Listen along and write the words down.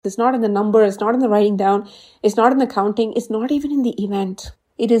It's not in the number, it's not in the writing down, it's not in the counting, it's not even in the event.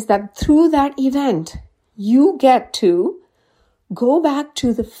 It is that through that event, you get to go back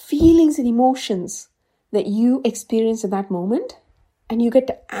to the feelings and emotions that you experienced at that moment, and you get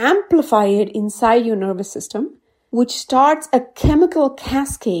to amplify it inside your nervous system, which starts a chemical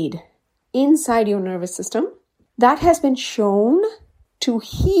cascade inside your nervous system that has been shown to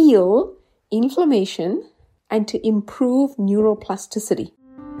heal inflammation and to improve neuroplasticity.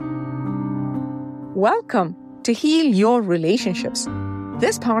 Welcome to Heal Your Relationships.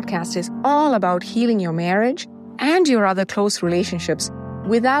 This podcast is all about healing your marriage and your other close relationships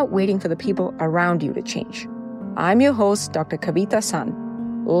without waiting for the people around you to change. I'm your host, Dr. Kavita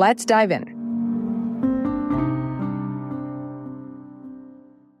Sun. Let's dive in.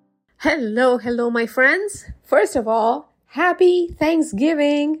 Hello, my friends. First of all, happy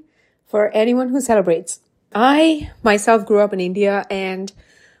Thanksgiving for anyone who celebrates. I myself grew up in India and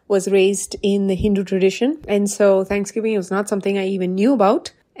was raised in the Hindu tradition. And so Thanksgiving was not something I even knew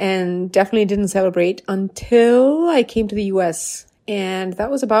about and definitely didn't celebrate until I came to the US. And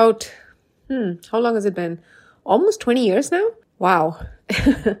that was about, how long has it been? Almost 20 years now? Wow.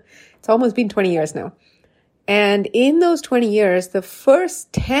 It's almost been 20 years now. And in those 20 years, the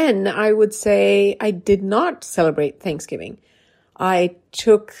first 10, I would say I did not celebrate Thanksgiving. I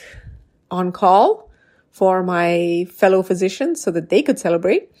took on call for my fellow physicians so that they could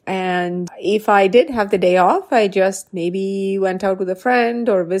celebrate. And if I did have the day off, I just maybe went out with a friend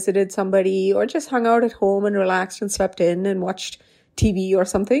or visited somebody or just hung out at home and relaxed and slept in and watched TV or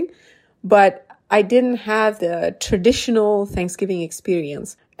something. But I didn't have the traditional Thanksgiving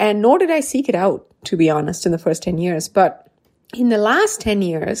experience. And nor did I seek it out, to be honest, in the first 10 years. But in the last 10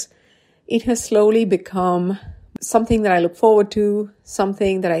 years, it has slowly become something that I look forward to,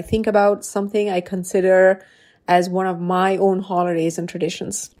 something that I think about, something I consider as one of my own holidays and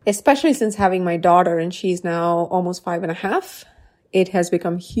traditions. Especially since having my daughter, and she's now almost 5.5, it has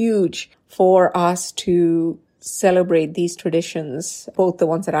become huge for us to celebrate these traditions, both the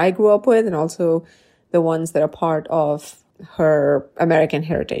ones that I grew up with and also the ones that are part of her American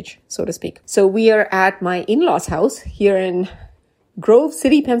heritage, so to speak. So we are at my in-laws' house here in Grove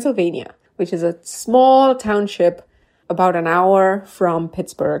City, Pennsylvania, which is a small township about an hour from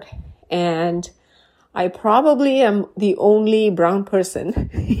Pittsburgh. And I probably am the only brown person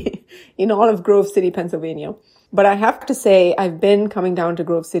in all of Grove City, Pennsylvania. But I have to say, I've been coming down to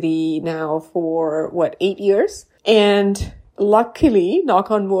Grove City now for, 8 years? And luckily, knock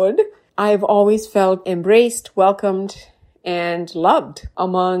on wood, I've always felt embraced, welcomed, and loved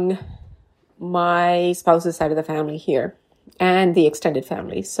among my spouse's side of the family here and the extended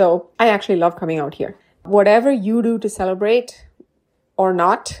family. So I actually love coming out here. Whatever you do to celebrate or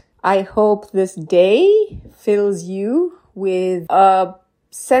not, I hope this day fills you with a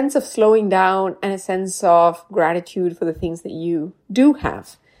sense of slowing down and a sense of gratitude for the things that you do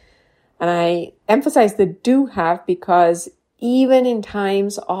have. And I emphasize the do have because even in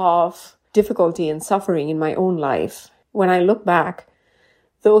times of difficulty and suffering in my own life, when I look back,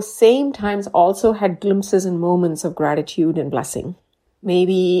 those same times also had glimpses and moments of gratitude and blessing.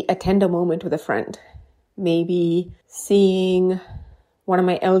 Maybe a tender moment with a friend. Maybe seeing one of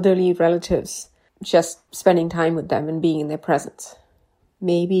my elderly relatives, just spending time with them and being in their presence.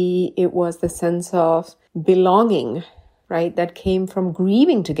 Maybe it was the sense of belonging, right, that came from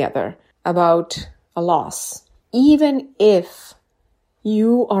grieving together about a loss. Even if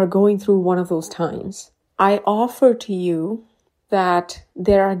you are going through one of those times, I offer to you that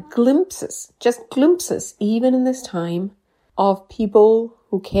there are glimpses, just glimpses, even in this time, of people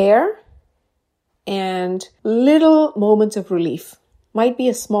who care and little moments of relief. Might be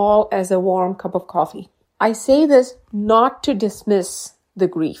as small as a warm cup of coffee. I say this not to dismiss the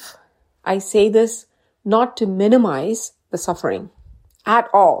grief. I say this not to minimize the suffering at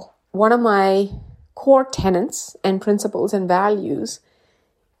all. One of my core tenets and principles and values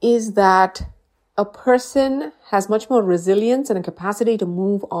is that a person has much more resilience and a capacity to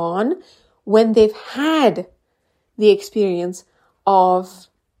move on when they've had the experience of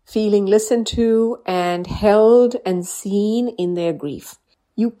feeling listened to and held and seen in their grief.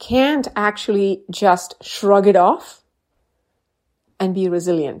 You can't actually just shrug it off and be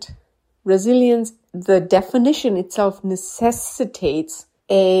resilient. Resilience, the definition itself necessitates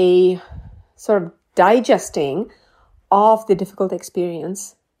a sort of digesting of the difficult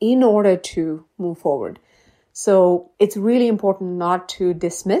experience in order to move forward. So it's really important not to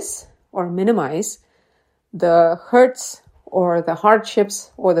dismiss or minimize the hurts or the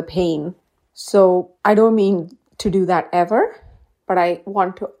hardships or the pain. So I don't mean to do that ever, but I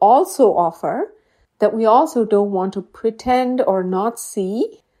want to also offer that we also don't want to pretend or not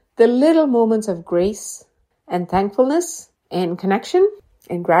see the little moments of grace and thankfulness and connection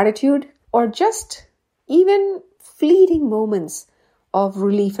and gratitude, or just even fleeting moments of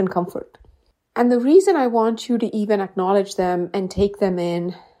relief and comfort. And the reason I want you to even acknowledge them and take them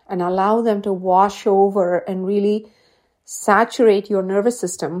in and allow them to wash over and really saturate your nervous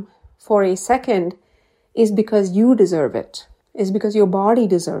system for a second is because you deserve it. It's because your body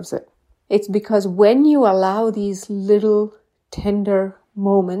deserves it. It's because when you allow these little tender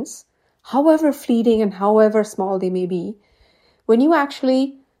moments, however fleeting and however small they may be, when you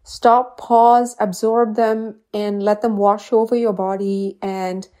actually stop, pause, absorb them, and let them wash over your body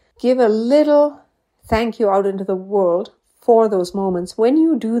and give a little thank you out into the world for those moments, when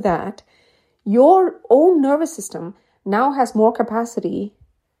you do that, your own nervous system now has more capacity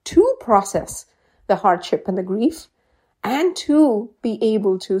to process the hardship and the grief and to be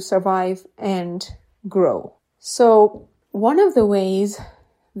able to survive and grow. So one of the ways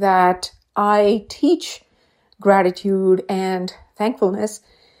that I teach gratitude and thankfulness,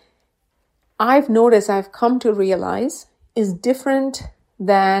 I've come to realize is different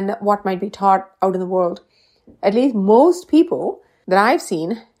than what might be taught out in the world. At least most people that I've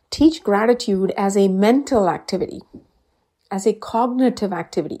seen teach gratitude as a mental activity, as a cognitive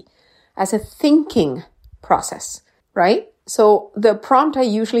activity, as a thinking process, right? So the prompt I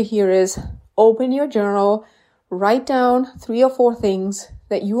usually hear is open your journal, write down 3 or 4 things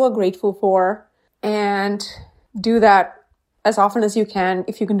that you are grateful for, and do that as often as you can.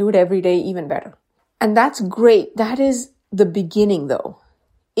 If you can do it every day, even better. And that's great. That is the beginning though.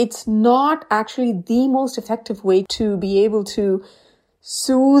 It's not actually the most effective way to be able to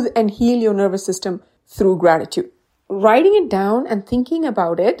soothe and heal your nervous system through gratitude. Writing it down and thinking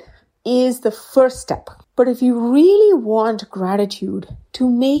about it is the first step. But if you really want gratitude to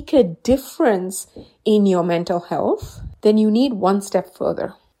make a difference in your mental health, then you need one step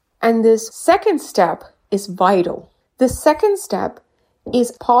further. And this second step is vital. The second step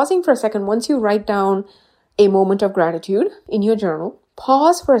is pausing for a second. Once you write down a moment of gratitude in your journal,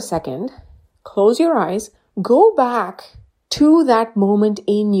 pause for a second, close your eyes, go back to that moment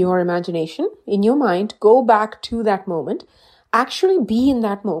in your imagination, in your mind, go back to that moment, actually be in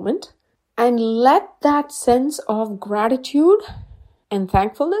that moment, and let that sense of gratitude and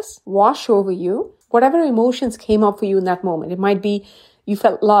thankfulness wash over you. Whatever emotions came up for you in that moment. It might be you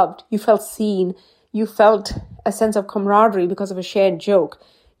felt loved, you felt seen, you felt a sense of camaraderie because of a shared joke,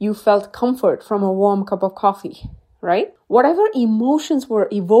 you felt comfort from a warm cup of coffee, right? Whatever emotions were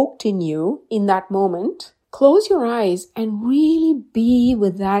evoked in you in that moment, close your eyes and really be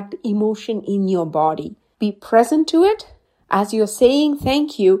with that emotion in your body. Be present to it. As you're saying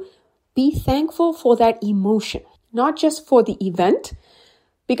thank you, be thankful for that emotion, not just for the event,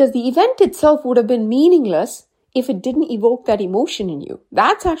 because the event itself would have been meaningless if it didn't evoke that emotion in you.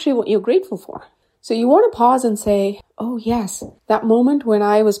 That's actually what you're grateful for. So you want to pause and say, oh yes, that moment when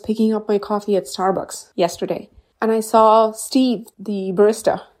I was picking up my coffee at Starbucks yesterday, and I saw Steve, the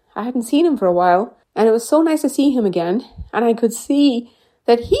barista. I hadn't seen him for a while, and it was so nice to see him again. And I could see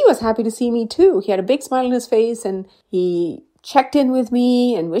that he was happy to see me too. He had a big smile on his face, and he checked in with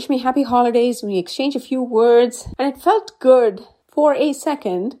me and wished me happy holidays, and we exchanged a few words. And it felt good for a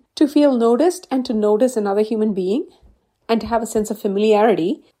second to feel noticed and to notice another human being and to have a sense of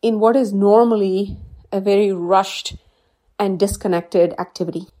familiarity in what is normally a very rushed and disconnected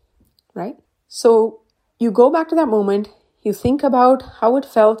activity, right? So you go back to that moment, you think about how it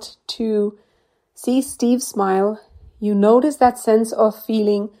felt to see Steve smile, you notice that sense of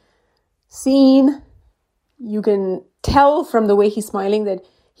feeling seen. You can tell from the way he's smiling that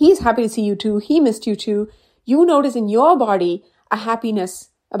he's happy to see you too, he missed you too. You notice in your body a happiness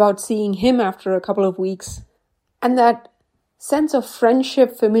about seeing him after a couple of weeks. And that sense of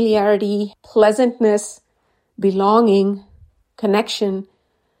friendship, familiarity, pleasantness, belonging, connection,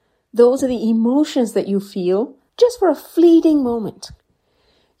 those are the emotions that you feel just for a fleeting moment.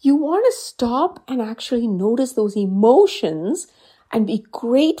 You want to stop and actually notice those emotions and be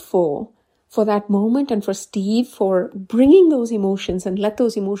grateful for that moment and for Steve for bringing those emotions and let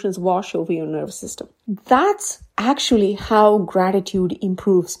those emotions wash over your nervous system. That's actually how gratitude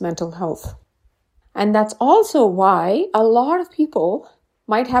improves mental health. And that's also why a lot of people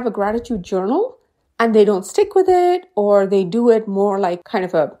might have a gratitude journal and they don't stick with it, or they do it more like kind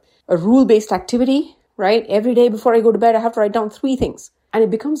of a rule-based activity, right? Every day before I go to bed, I have to write down 3 things. And it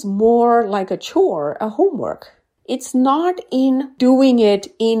becomes more like a chore, a homework. It's not in doing it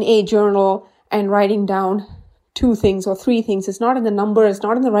in a journal and writing down 2 things or 3 things. It's not in the number. It's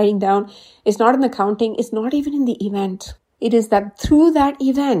not in the writing down. It's not in the counting. It's not even in the event. It is that through that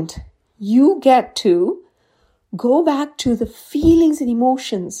event, you get to go back to the feelings and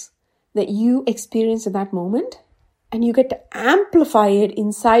emotions that you experienced at that moment, and you get to amplify it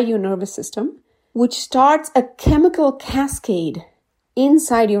inside your nervous system, which starts a chemical cascade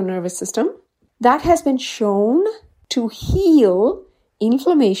inside your nervous system that has been shown to heal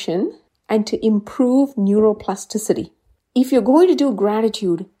inflammation and to improve neuroplasticity. If you're going to do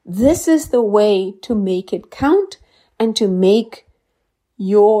gratitude, this is the way to make it count and to make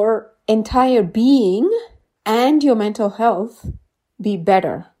your entire being and your mental health be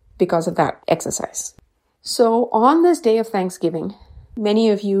better because of that exercise. So on this day of Thanksgiving, many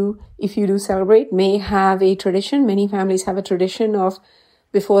of you, if you do celebrate, may have a tradition. Many families have a tradition of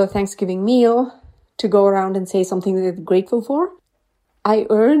before the Thanksgiving meal to go around and say something that they're grateful for. I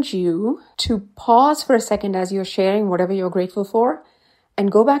urge you to pause for a second as you're sharing whatever you're grateful for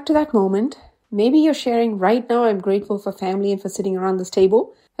and go back to that moment. Maybe you're sharing right now, I'm grateful for family and for sitting around this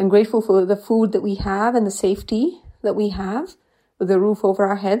table. I'm grateful for the food that we have and the safety that we have with the roof over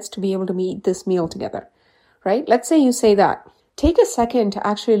our heads to be able to eat this meal together, right? Let's say you say that. Take a second to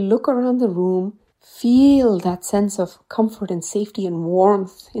actually look around the room, feel that sense of comfort and safety and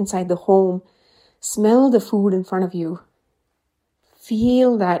warmth inside the home. Smell the food in front of you.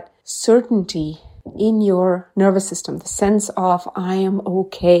 Feel that certainty in your nervous system, the sense of I am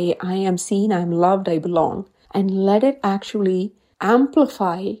okay, I am seen, I am loved, I belong. And let it actually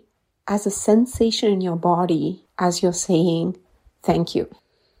amplify as a sensation in your body as you're saying thank you.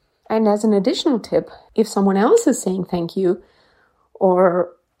 And as an additional tip, if someone else is saying thank you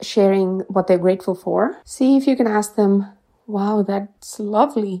or sharing what they're grateful for, see if you can ask them, wow, that's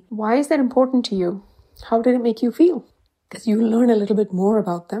lovely. Why is that important to you? How did it make you feel? Because you learn a little bit more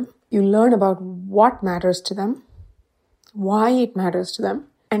about them. You learn about what matters to them, why it matters to them,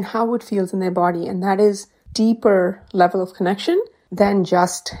 and how it feels in their body. And that is deeper level of connection than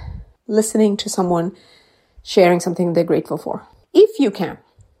just listening to someone sharing something they're grateful for. If you can.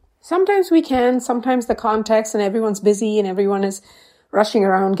 Sometimes we can, sometimes the context and everyone's busy and everyone is rushing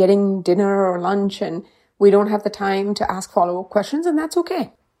around getting dinner or lunch and we don't have the time to ask follow-up questions, and that's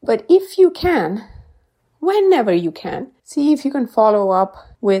okay. But if you can, whenever you can, see if you can follow up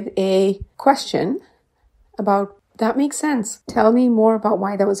with a question about, that makes sense. Tell me more about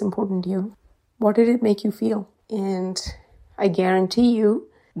why that was important to you. What did it make you feel? And I guarantee you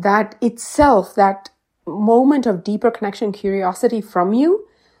that itself, that moment of deeper connection, curiosity from you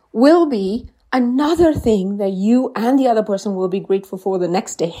will be another thing that you and the other person will be grateful for the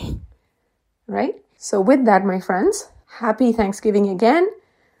next day, right? So with that, my friends, happy Thanksgiving again.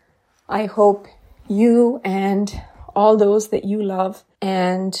 I hope you and all those that you love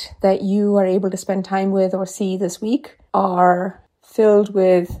and that you are able to spend time with or see this week are filled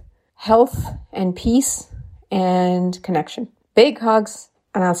with health and peace and connection. Big hugs,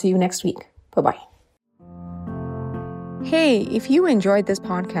 and I'll see you next week. Bye-bye. Hey, if you enjoyed this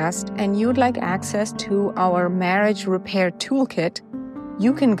podcast and you'd like access to our marriage repair toolkit,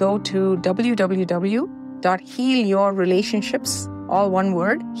 you can go to www.healyourrelationships, all one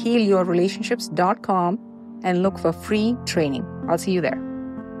word, healyourrelationships.com, and look for free training. I'll see you there.